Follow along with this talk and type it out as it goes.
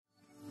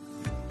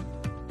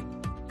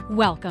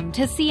Welcome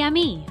to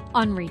CME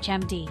on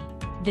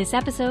ReachMD. This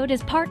episode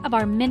is part of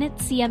our Minute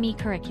CME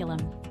curriculum.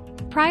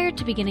 Prior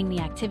to beginning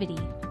the activity,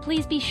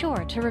 please be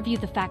sure to review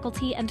the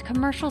faculty and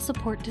commercial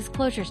support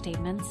disclosure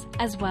statements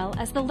as well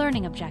as the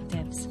learning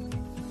objectives.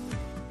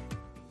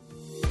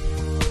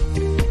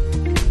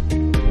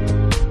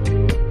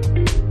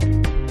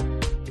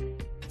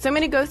 So I'm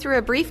going to go through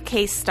a brief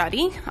case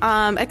study,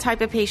 a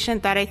type of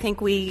patient that I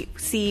think we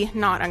see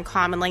not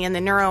uncommonly in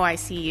the neuro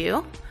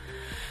ICU.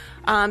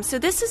 So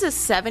this is a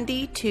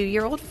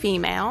 72-year-old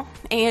female,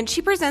 and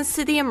she presents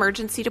to the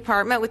emergency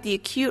department with the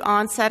acute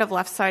onset of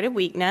left-sided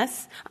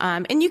weakness.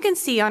 And you can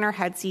see on her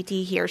head CT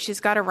here, she's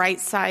got a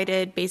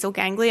right-sided basal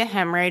ganglia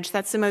hemorrhage.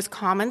 That's the most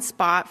common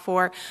spot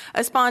for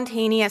a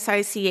spontaneous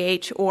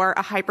ICH, or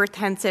a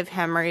hypertensive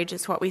hemorrhage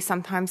is what we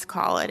sometimes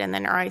call it in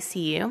the neuro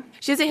ICU.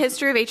 She has a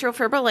history of atrial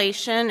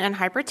fibrillation and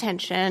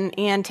hypertension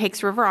and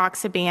takes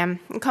rivaroxaban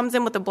and comes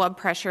in with a blood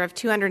pressure of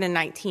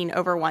 219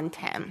 over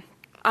 110.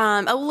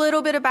 A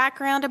little bit of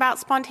background about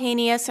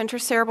spontaneous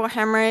intracerebral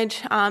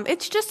hemorrhage.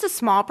 It's just a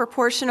small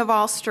proportion of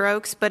all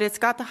strokes, but it's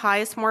got the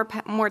highest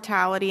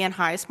mortality and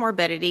highest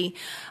morbidity.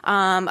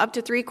 Up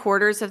to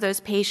 3/4 of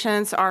those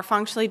patients are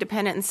functionally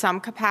dependent in some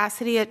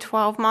capacity at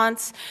 12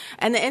 months,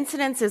 and the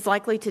incidence is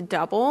likely to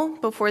double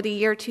before the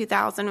year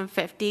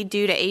 2050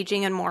 due to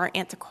aging and more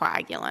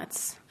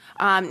anticoagulants.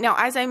 Now,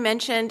 as I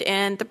mentioned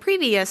in the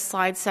previous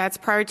slide sets,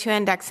 prior to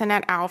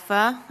andexanet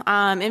alfa,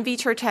 in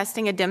vitro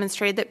testing had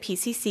demonstrated that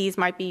PCCs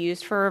might be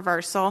used for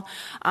reversal.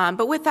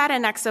 But with that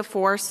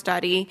ANNEXA-4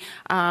 study,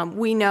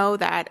 we know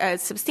that a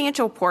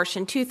substantial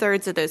portion,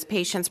 2/3 of those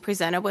patients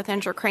presented with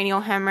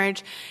intracranial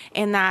hemorrhage,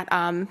 and that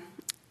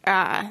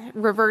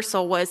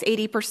reversal was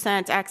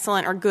 80%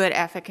 excellent or good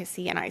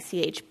efficacy in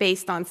ICH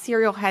based on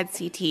serial head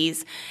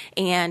CTs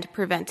and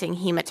preventing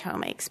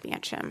hematoma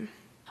expansion.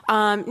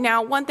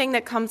 Now, one thing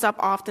that comes up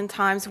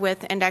oftentimes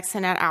with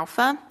andexanet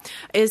alfa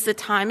is the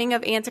timing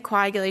of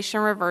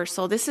anticoagulation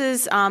reversal. This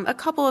is a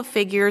couple of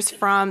figures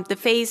from the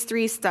phase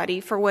 3 study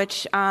for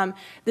which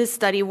this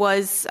data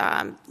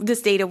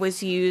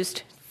was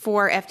used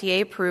for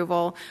FDA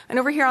approval. And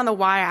over here on the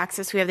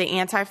y-axis, we have the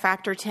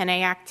anti-factor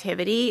Xa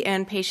activity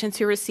in patients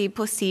who received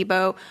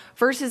placebo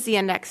versus the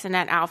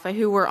andexanet alfa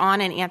who were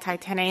on an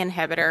anti-Xa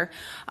inhibitor.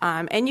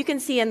 And you can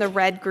see in the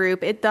red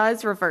group, it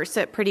does reverse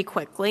it pretty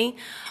quickly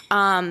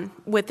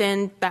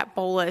within that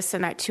bolus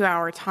and that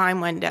 2-hour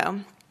time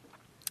window.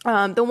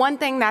 The one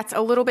thing that's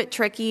a little bit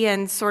tricky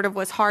and sort of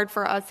was hard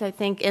for us, I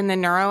think, in the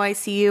neuro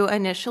ICU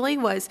initially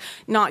was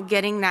not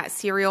getting that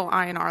serial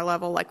INR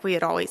level like we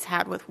had always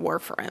had with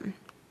warfarin.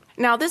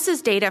 Now, this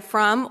is data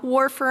from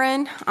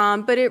warfarin,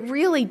 but it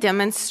really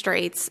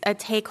demonstrates a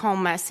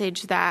take-home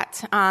message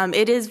that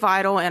it is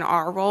vital in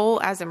our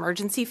role as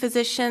emergency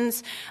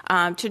physicians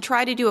to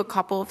try to do a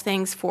couple of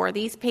things for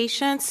these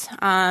patients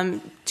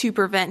to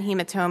prevent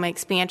hematoma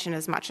expansion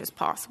as much as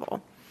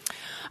possible.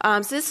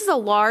 So this is a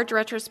large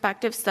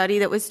retrospective study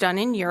that was done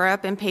in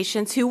Europe in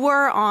patients who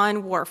were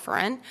on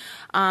warfarin,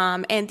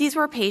 and these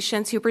were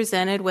patients who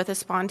presented with a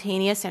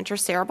spontaneous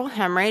intracerebral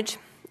hemorrhage.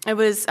 It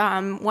was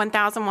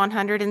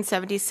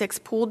 1,176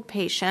 pooled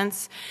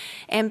patients,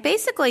 and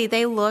basically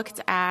they looked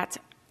at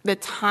the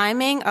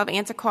timing of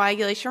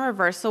anticoagulation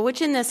reversal,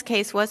 which in this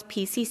case was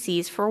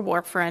PCCs for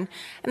warfarin,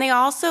 and they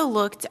also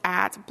looked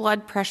at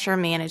blood pressure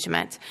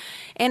management.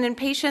 And in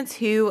patients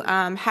who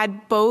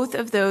had both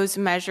of those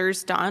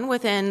measures done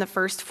within the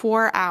first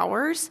 4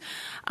 hours,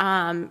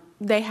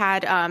 they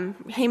had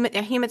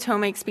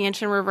hematoma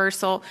expansion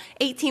reversal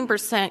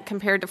 18%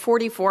 compared to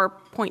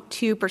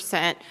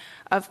 44.2%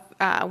 of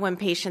when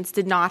patients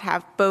did not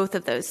have both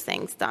of those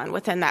things done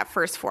within that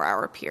first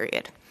 4-hour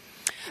period.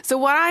 So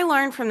what I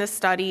learned from this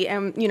study,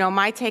 and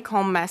my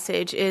take-home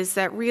message is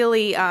that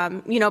really,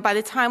 by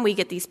the time we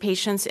get these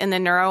patients in the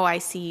neuro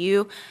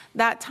ICU,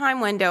 that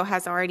time window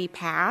has already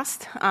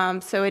passed.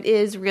 So it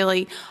is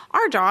really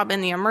our job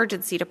in the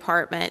emergency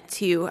department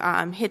to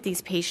hit these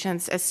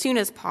patients as soon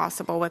as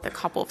possible with a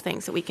couple of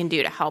things that we can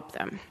do to help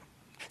them.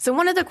 So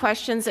one of the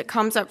questions that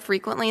comes up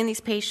frequently in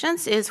these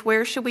patients is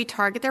where should we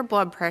target their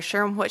blood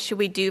pressure and what should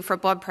we do for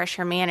blood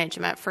pressure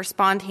management for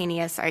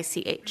spontaneous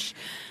ICH?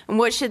 And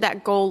what should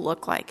that goal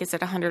look like? Is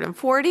it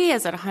 140?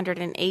 Is it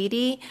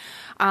 180?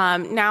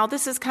 Now,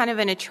 this is kind of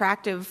an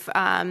attractive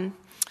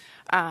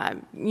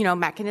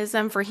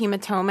mechanism for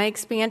hematoma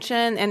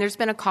expansion, and there's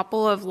been a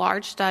couple of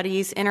large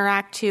studies,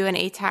 INTERACT-2 and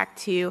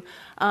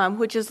ATTACK-2,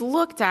 which has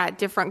looked at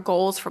different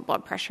goals for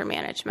blood pressure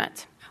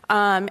management.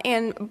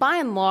 And by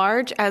and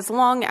large, as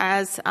long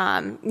as,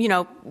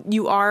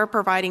 you are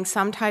providing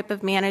some type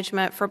of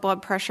management for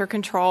blood pressure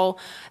control,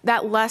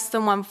 that less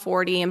than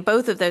 140 in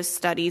both of those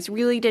studies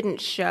really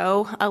didn't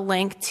show a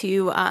link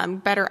to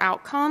better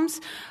outcomes.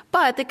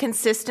 But the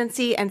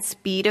consistency and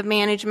speed of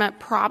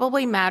management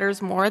probably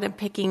matters more than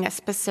picking a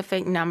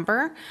specific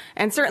number.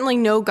 And certainly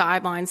no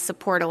guidelines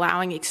support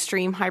allowing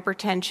extreme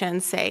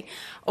hypertension, say,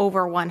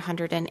 over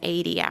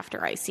 180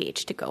 after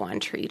ICH to go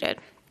untreated.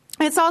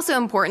 It's also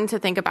important to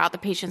think about the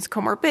patient's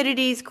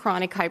comorbidities,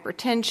 chronic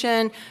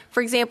hypertension.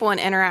 For example, in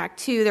INTERACT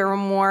 2, there were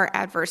more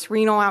adverse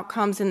renal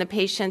outcomes in the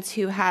patients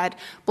who had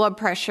blood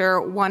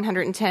pressure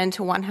 110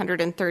 to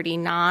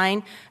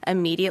 139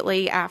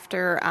 immediately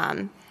after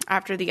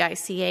the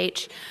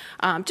ICH,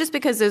 just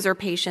because those are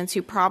patients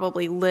who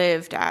probably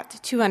lived at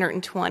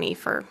 220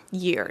 for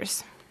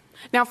years.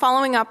 Now,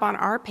 following up on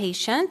our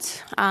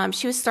patient,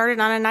 she was started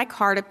on a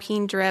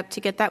nicardipine drip to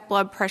get that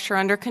blood pressure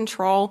under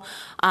control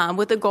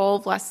with a goal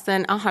of less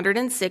than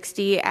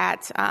 160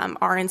 at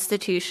our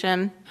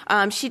institution.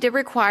 She did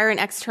require an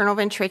external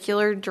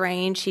ventricular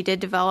drain. She did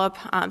develop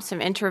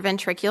some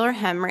intraventricular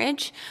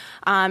hemorrhage,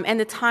 and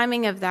the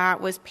timing of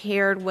that was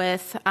paired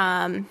with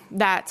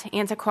that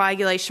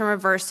anticoagulation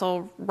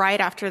reversal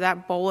right after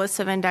that bolus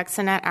of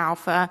andexanet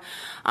alpha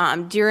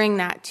during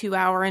that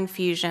 2-hour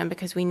infusion,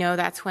 because we know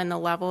that's when the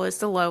level is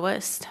the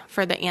lowest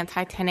for the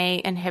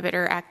anti-10A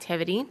inhibitor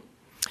activity.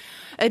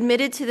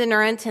 Admitted to the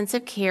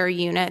neurointensive care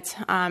unit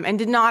and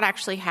did not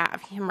actually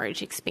have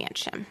hemorrhage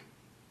expansion.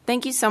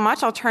 Thank you so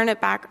much. I'll turn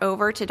it back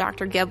over to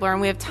Dr. Gibler,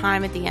 and we have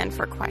time at the end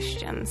for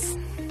questions.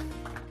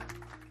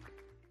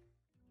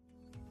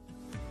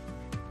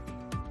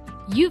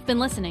 You've been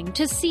listening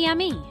to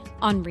CME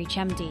on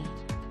ReachMD.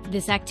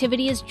 This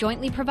activity is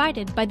jointly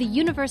provided by the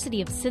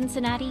University of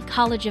Cincinnati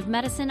College of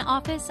Medicine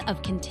Office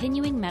of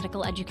Continuing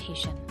Medical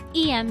Education,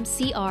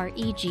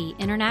 EMCREG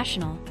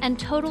International, and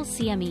Total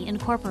CME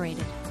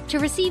Incorporated. To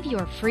receive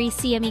your free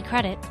CME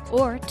credit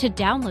or to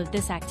download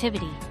this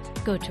activity,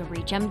 go to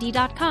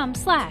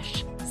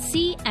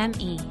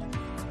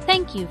reachmd.com/CME.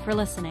 Thank you for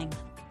listening.